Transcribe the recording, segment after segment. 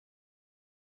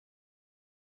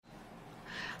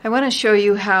I want to show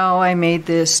you how I made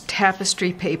this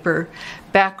tapestry paper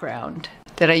background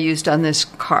that I used on this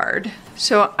card.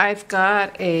 So I've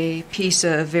got a piece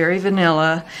of Very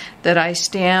Vanilla that I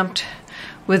stamped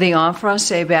with the En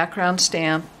Francais background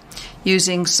stamp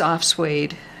using soft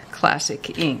suede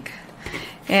classic ink.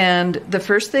 And the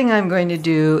first thing I'm going to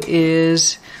do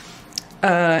is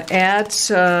add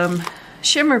some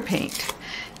shimmer paint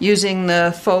using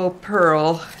the faux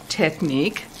pearl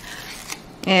technique.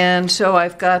 And so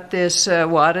I've got this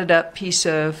wadded up piece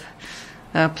of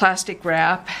plastic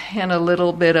wrap and a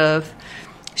little bit of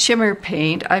shimmer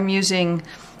paint. I'm using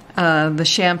the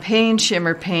champagne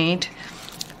shimmer paint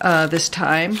this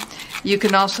time. You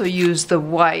can also use the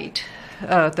white,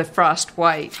 the frost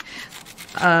white.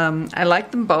 I like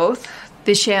them both.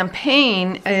 The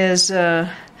champagne is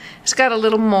it's got a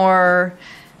little more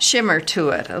shimmer to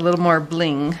it, a little more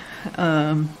bling.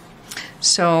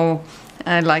 So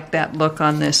I like that look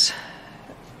on this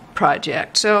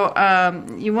project. So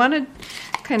you want to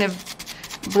kind of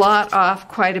blot off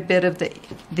quite a bit of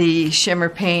the shimmer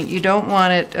paint. You don't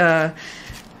want it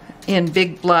in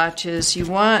big blotches. You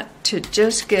want to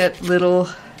just get little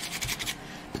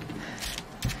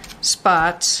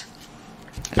spots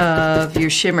of your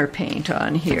shimmer paint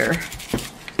on here.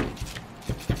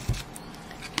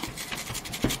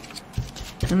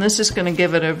 And this is going to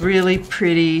give it a really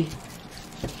pretty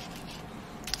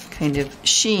kind of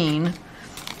sheen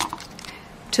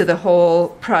to the whole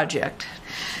project.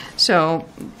 So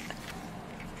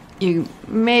you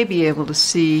may be able to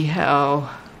see how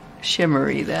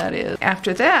shimmery that is.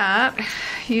 After that,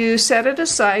 you set it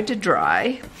aside to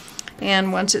dry,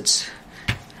 and once it's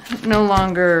no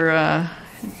longer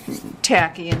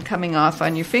tacky and coming off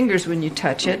on your fingers when you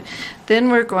touch it, then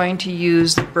we're going to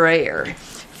use the brayer.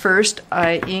 First,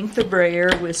 I ink the brayer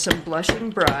with some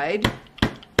Blushing Bride,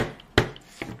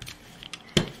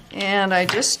 and I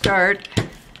just start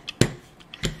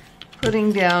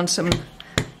putting down some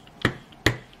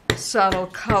subtle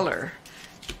color.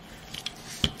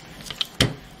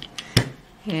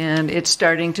 And it's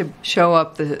starting to show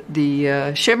up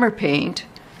the shimmer paint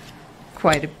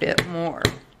quite a bit more.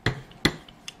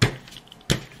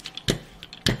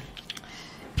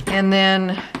 And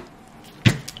then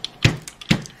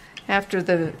after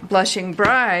the Blushing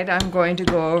Bride, I'm going to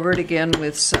go over it again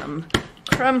with some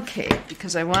Crumb Cake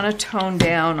because I want to tone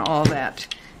down all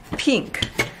that pink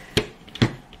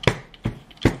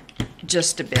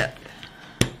just a bit.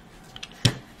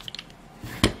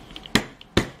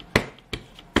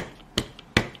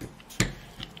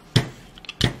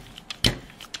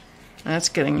 That's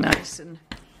getting nice and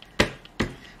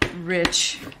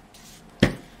rich.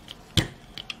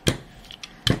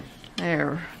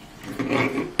 There.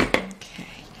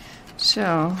 Okay.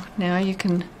 So now you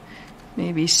can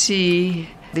maybe see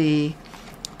the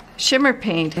shimmer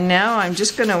paint. Now I'm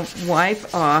just going to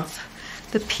wipe off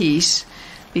the piece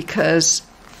because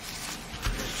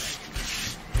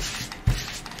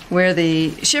where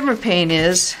the shimmer paint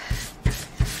is,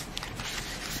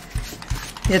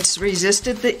 it's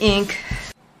resisted the ink.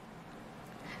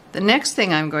 The next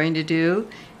thing I'm going to do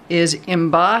is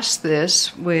emboss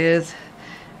this with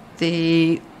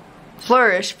the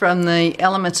flourish from the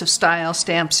Elements of Style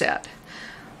stamp set.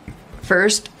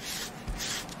 First,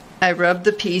 I rub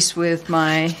the piece with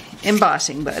my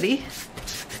embossing buddy.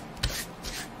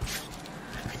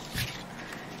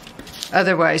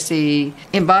 Otherwise, the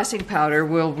embossing powder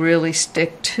will really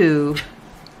stick to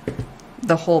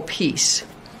the whole piece.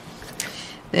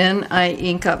 Then I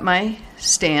ink up my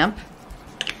stamp,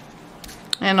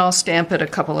 and I'll stamp it a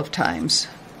couple of times.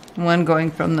 One going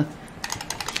from the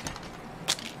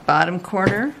bottom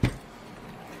corner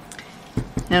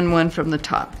and one from the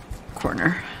top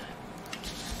corner.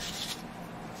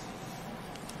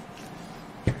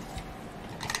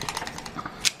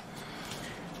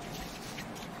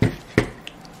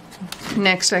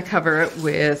 Next, I cover it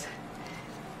with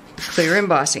clear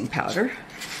embossing powder.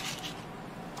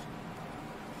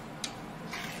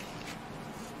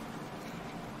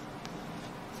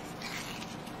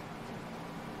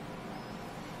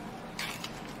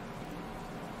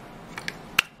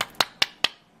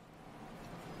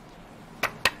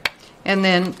 And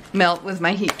then melt with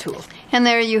my heat tool. And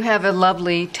there you have a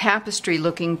lovely tapestry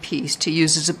looking piece to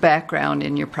use as a background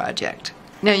in your project.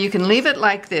 Now you can leave it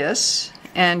like this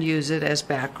and use it as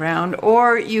background,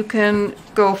 or you can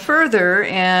go further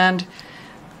and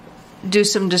do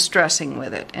some distressing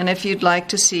with it. And if you'd like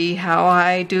to see how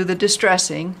I do the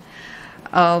distressing,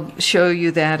 I'll show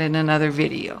you that in another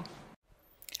video.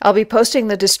 I'll be posting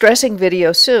the distressing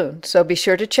video soon, so be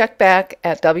sure to check back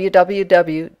at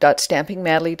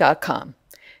www.stampingmadly.com.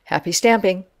 Happy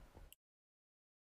stamping!